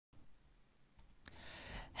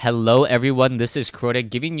Hello everyone, this is Crota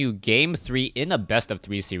giving you Game 3 in a best of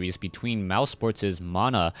 3 series between Mouse Sports'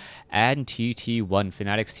 Mana and TT1,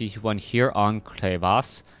 Fanatics TT1 here on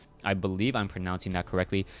Crevasse. I believe I'm pronouncing that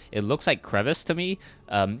correctly. It looks like Crevasse to me,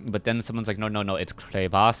 but then someone's like, no, it's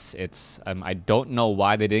Crevasse. I don't know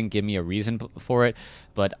why they didn't give me a reason for it,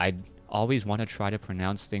 but I always want to try to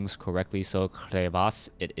pronounce things correctly, so Crevasse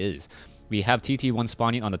it is. We have TT1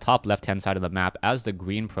 spawning on the top left-hand side of the map as the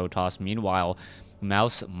green Protoss. Meanwhile,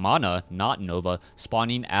 Mouse Mana, not Nova,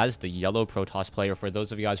 spawning as the yellow Protoss player. For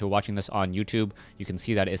those of you guys who are watching this on YouTube, you can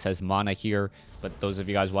see that it says Mana here, but those of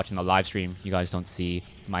you guys watching the live stream, you guys don't see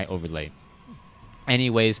my overlay.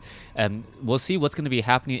 Anyways, we'll see what's going to be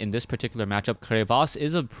happening in this particular matchup. Crevasse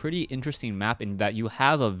is a pretty interesting map in that you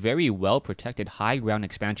have a very well-protected high ground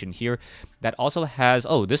expansion here that also has...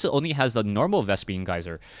 Oh, this only has the normal Vespene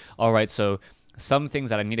Geyser. Alright, so some things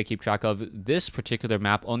that I need to keep track of. This particular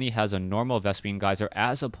map only has a normal Vespene Geyser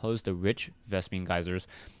as opposed to rich Vespene Geysers.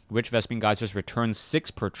 Rich Vespene Geysers return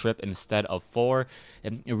 6 per trip instead of 4.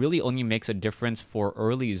 And it really only makes a difference for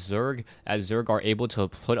early Zerg, as Zerg are able to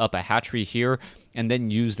put up a hatchery here and then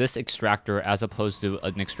use this extractor as opposed to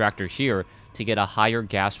an extractor here to get a higher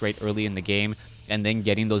gas rate early in the game and then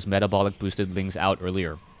getting those metabolic boosted lings out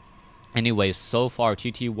earlier. Anyways, so far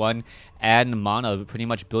TT1 and Mana pretty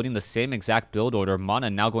much building the same exact build order. Mana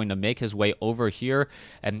now going to make his way over here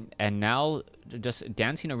and now just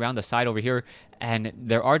dancing around the side over here, and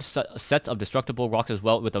there are sets of destructible rocks as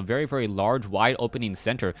well with a very large wide opening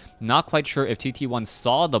center. Not quite sure if TT1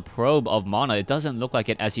 saw the probe of Mana. It doesn't look like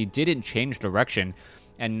it, as he didn't change direction.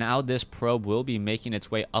 And now this probe will be making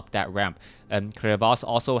its way up that ramp. Crevasse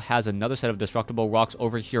also has another set of destructible rocks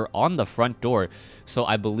over here on the front door. So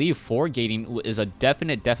I believe 4 gating is a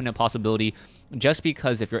definite possibility, just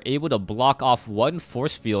because if you're able to block off one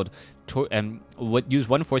force field, use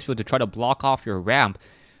one force field to try to block off your ramp,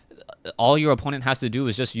 all your opponent has to do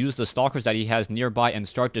is just use the stalkers that he has nearby and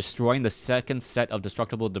start destroying the second set of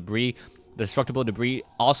destructible debris. Destructible debris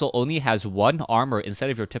also only has 1 armor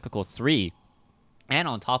instead of your typical 3. And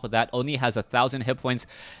on top of that, only has 1,000 hit points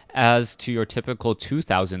as to your typical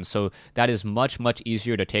 2,000. So that is much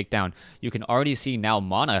easier to take down. You can already see now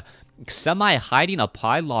Mana semi-hiding a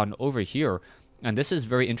pylon over here. And this is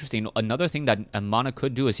very interesting. Another thing that Mana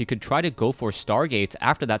could do is he could try to go for Stargates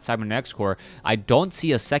after that Cybernetics core. I don't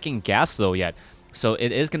see a second gas though yet. So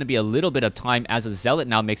it is going to be a little bit of time as a Zealot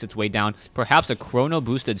now makes its way down. Perhaps a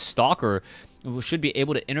Chrono-boosted Stalker should be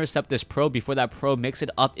able to intercept this probe before that probe makes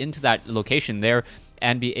it up into that location there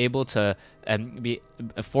and be able to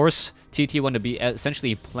force TT1 to be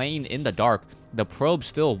essentially playing in the dark. The probe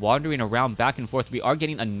still wandering around back and forth. We are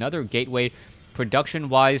getting another gateway.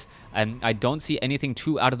 Production-wise, I don't see anything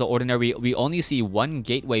too out of the ordinary. We only see 1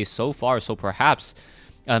 gateway so far, so perhaps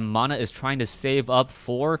Mana is trying to save up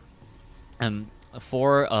for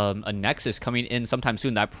a Nexus coming in sometime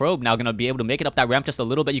soon. That probe now going to be able to make it up that ramp just a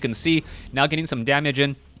little bit. You can see now getting some damage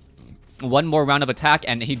in. 1 more round of attack,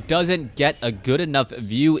 and he doesn't get a good enough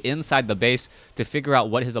view inside the base to figure out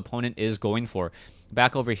what his opponent is going for.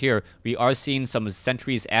 Back over here, we are seeing some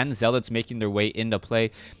sentries and zealots making their way into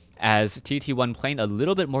play, as TT1 playing a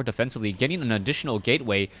little bit more defensively, getting an additional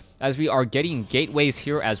gateway, as we are getting gateways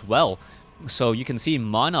here as well. So you can see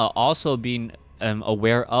Mana also being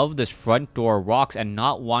aware of this front door rocks and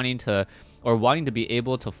not wanting to be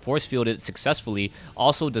able to force field it successfully,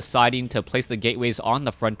 also deciding to place the gateways on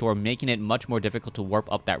the front door, making it much more difficult to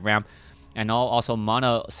warp up that ramp. And now also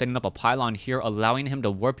Mana setting up a pylon here, allowing him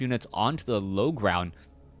to warp units onto the low ground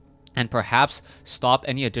and perhaps stop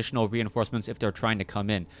any additional reinforcements if they're trying to come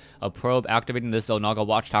in. A probe activating this Xel'Naga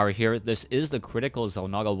Watchtower here. This is the critical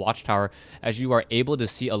Xel'Naga Watchtower, as you are able to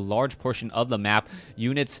see a large portion of the map,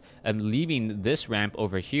 units leaving this ramp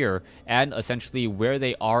over here, and essentially where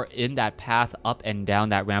they are in that path up and down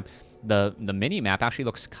that ramp. The mini-map actually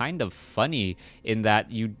looks kind of funny in that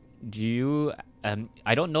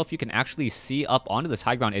I don't know if you can actually see up onto this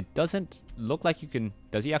high ground. It doesn't look like you can...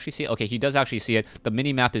 Does he actually see it? Okay, he does actually see it. The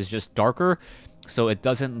mini-map is just darker, so it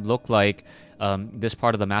doesn't look like this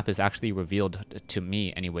part of the map is actually revealed to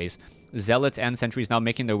me anyways. Zealots and sentries now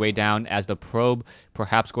making their way down, as the probe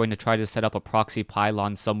perhaps going to try to set up a proxy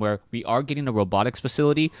pylon somewhere. We are getting a robotics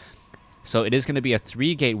facility, so it is going to be a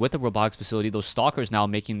 3-gate with a robotics facility. Those stalkers now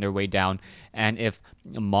making their way down. And if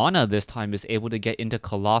Mana this time is able to get into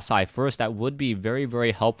Colossi first, that would be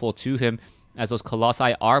very helpful to him, as those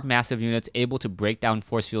Colossi are massive units able to break down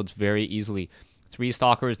force fields very easily. 3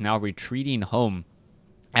 stalkers now retreating home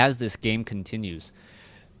as this game continues.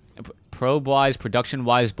 probe-wise,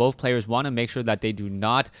 production-wise, both players want to make sure that they do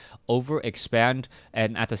not overexpand,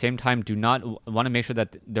 and at the same time do not want to make sure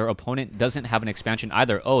that their opponent doesn't have an expansion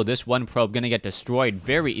either. Oh, this one probe going to get destroyed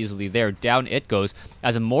very easily there. Down it goes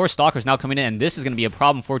as more Stalkers now coming in, and this is going to be a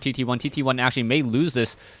problem for TT1. TT1 actually may lose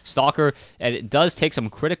this Stalker, and it does take some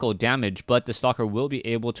critical damage, but the Stalker will be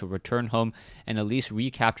able to return home and at least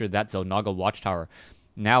recapture that Xel'Naga Watchtower.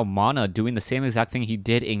 Now Mana doing the same exact thing he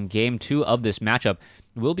did in Game 2 of this matchup.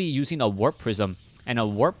 Will be using a Warp Prism and a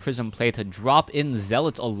Warp Prism play to drop in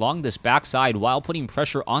Zealots along this backside while putting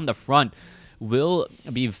pressure on the front. Will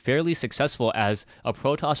be fairly successful, as a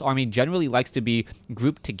Protoss army generally likes to be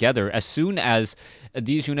grouped together. As soon as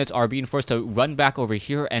these units are being forced to run back over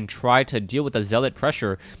here and try to deal with the Zealot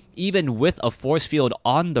pressure, even with a force field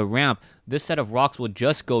on the ramp, this set of rocks will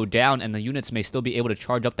just go down and the units may still be able to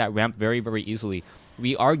charge up that ramp very, very easily.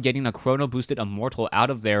 We are getting a Chrono Boosted Immortal out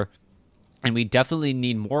of there, and we definitely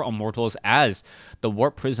need more Immortals as the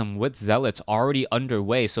Warp Prism with Zealots already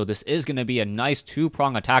underway. So this is going to be a nice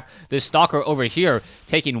two-prong attack. This Stalker over here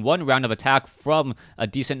taking one round of attack from a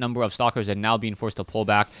decent number of Stalkers and now being forced to pull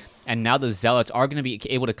back. And now the Zealots are going to be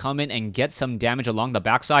able to come in and get some damage along the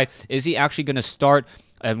backside. Is he actually going to start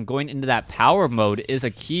going into that power mode is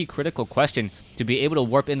a key critical question to be able to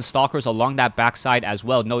warp in Stalkers along that backside as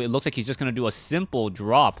well. No, it looks like he's just going to do a simple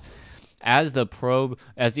drop. As the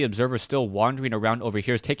observer still wandering around over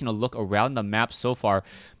here, is taking a look around the map so far.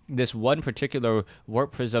 This one particular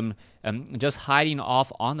Warp Prism just hiding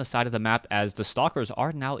off on the side of the map as the Stalkers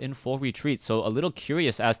are now in full retreat. So a little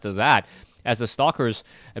curious as to that, as the Stalkers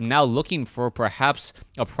are now looking for perhaps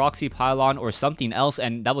a proxy pylon or something else,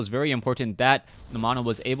 and that was very important that the Mana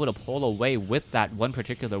was able to pull away with that one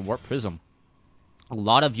particular Warp Prism. A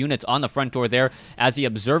lot of units on the front door there as the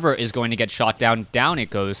observer is going to get shot down. Down it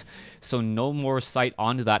goes. So no more sight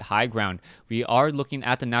onto that high ground. We are looking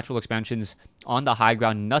at the natural expansions on the high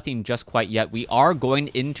ground. Nothing just quite yet. We are going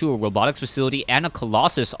into a robotics facility and a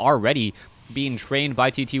Colossus already being trained by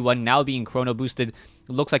TT1, now being chrono boosted.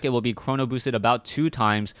 It looks like it will be chrono boosted about 2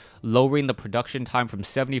 times, lowering the production time from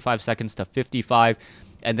 75 seconds to 55.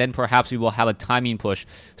 And then perhaps we will have a timing push.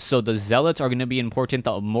 So the Zealots are going to be important.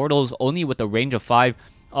 The Immortals only with a range of 5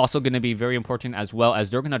 also going to be very important, as well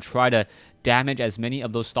as they're going to try to damage as many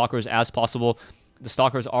of those Stalkers as possible. The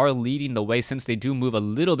Stalkers are leading the way since they do move a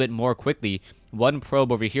little bit more quickly. One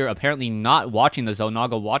probe over here apparently not watching the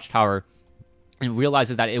Xel'Naga Watchtower, and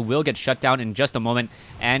realizes that it will get shut down in just a moment,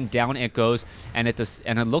 and down it goes. And it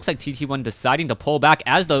looks like TT1 deciding to pull back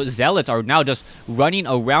as the Zealots are now just running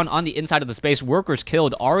around on the inside of the space. Workers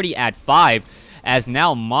killed already at 5, as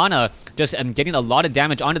now Mana just getting a lot of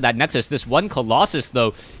damage onto that Nexus. This one Colossus,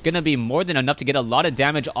 though, gonna be more than enough to get a lot of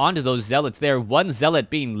damage onto those Zealots there. One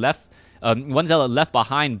Zealot left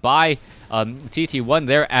behind by TT1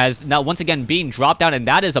 there, as now once again being dropped down, and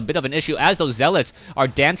that is a bit of an issue as those Zealots are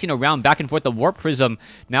dancing around back and forth. The Warp Prism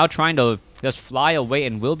now trying to just fly away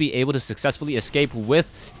and will be able to successfully escape with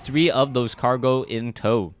 3 of those cargo in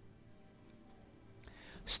tow.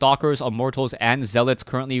 Stalkers, Immortals, and Zealots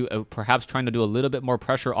currently perhaps trying to do a little bit more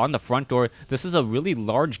pressure on the front door. This is a really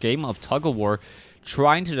large game of tug-of-war,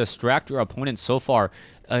 trying to distract your opponent so far.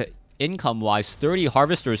 Income-wise, 30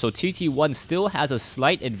 Harvesters, so TT1 still has a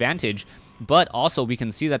slight advantage, but also we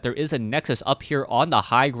can see that there is a Nexus up here on the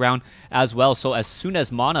high ground as well. So as soon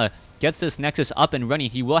as Mana gets this Nexus up and running,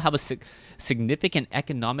 he will have a significant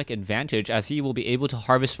economic advantage, as he will be able to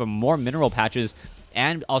harvest from more mineral patches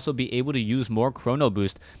and also be able to use more Chrono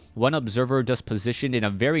Boost. One Observer just positioned in a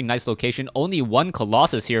very nice location. Only one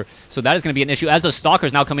Colossus here, so that is going to be an issue as the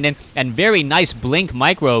Stalkers now coming in, and very nice Blink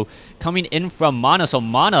Micro coming in from Mana. So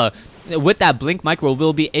Mana, with that Blink Micro,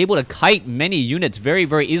 will be able to kite many units very,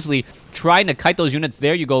 very easily. Trying to kite those units.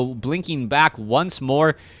 There you go, blinking back once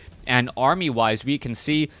more. And army-wise, we can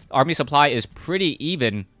see army supply is pretty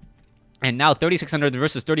even. And now 3,600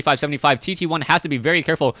 versus 3,575. TT1 has to be very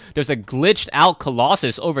careful. There's a glitched out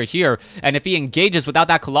Colossus over here, and if he engages without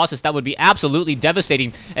that Colossus, that would be absolutely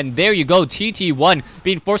devastating. And there you go, TT1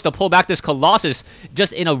 being forced to pull back this Colossus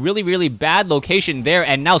just in a really, really bad location there,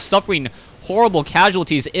 and now suffering horrible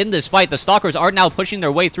casualties in this fight. The Stalkers are now pushing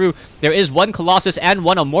their way through. There is one Colossus and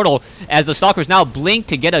one Immortal, as the Stalkers now blink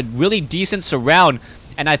to get a really decent surround.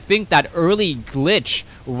 And I think that early glitch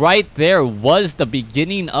right there was the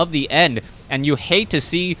beginning of the end. And you hate to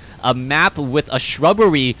see a map with a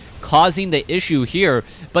shrubbery causing the issue here.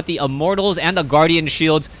 But the Immortals and the Guardian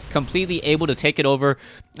Shields completely able to take it over.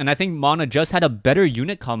 And I think Mana just had a better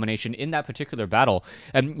unit combination in that particular battle.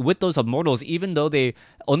 And with those Immortals, even though they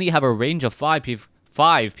only have a range of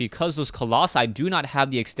 5, because those Colossi do not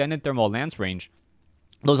have the extended thermal lance range,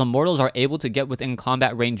 those Immortals are able to get within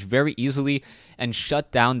combat range very easily and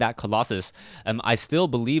shut down that Colossus. I still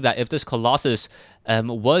believe that if this Colossus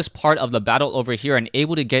was part of the battle over here and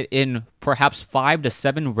able to get in perhaps 5 to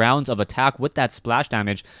 7 rounds of attack with that splash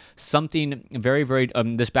damage, something very, very,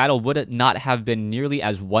 this battle would not have been nearly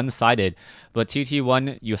as one-sided. But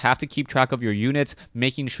TT1, you have to keep track of your units,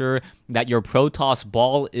 making sure that your Protoss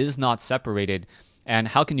ball is not separated. And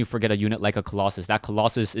how can you forget a unit like a Colossus? That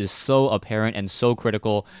Colossus is so apparent and so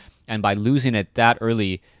critical. And by losing it that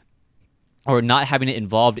early, or not having it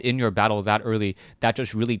involved in your battle that early, that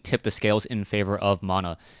just really tipped the scales in favor of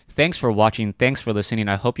Mana. Thanks for watching. Thanks for listening.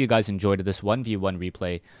 I hope you guys enjoyed this 1v1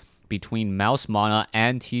 replay between Mouse Mana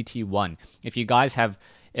and TT1. If you guys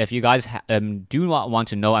do not want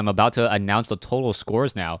to know, I'm about to announce the total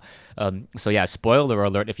scores now. So yeah, spoiler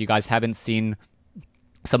alert. If you guys haven't seen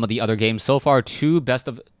some of the other games so far, two best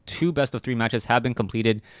of 3 matches have been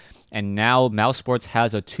completed, and now Mouse Sports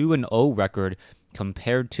has a 2-0 record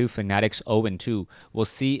compared to Fnatic's 0-2. We'll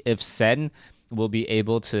see if Sen will be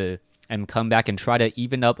able to come back and try to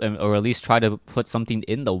even up, or at least try to put something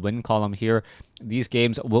in the win column here. These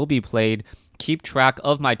games will be played. Keep track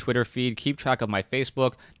of my Twitter feed. Keep track of my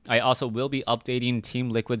Facebook. I also will be updating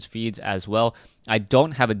Team Liquid's feeds as well. I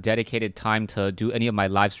don't have a dedicated time to do any of my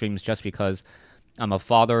live streams just because I'm a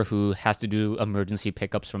father who has to do emergency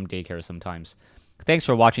pickups from daycare sometimes. Thanks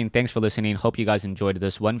for watching. Thanks for listening. Hope you guys enjoyed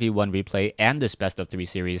this 1v1 replay and this best of 3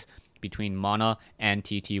 series between Mana and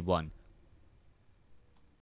TT1.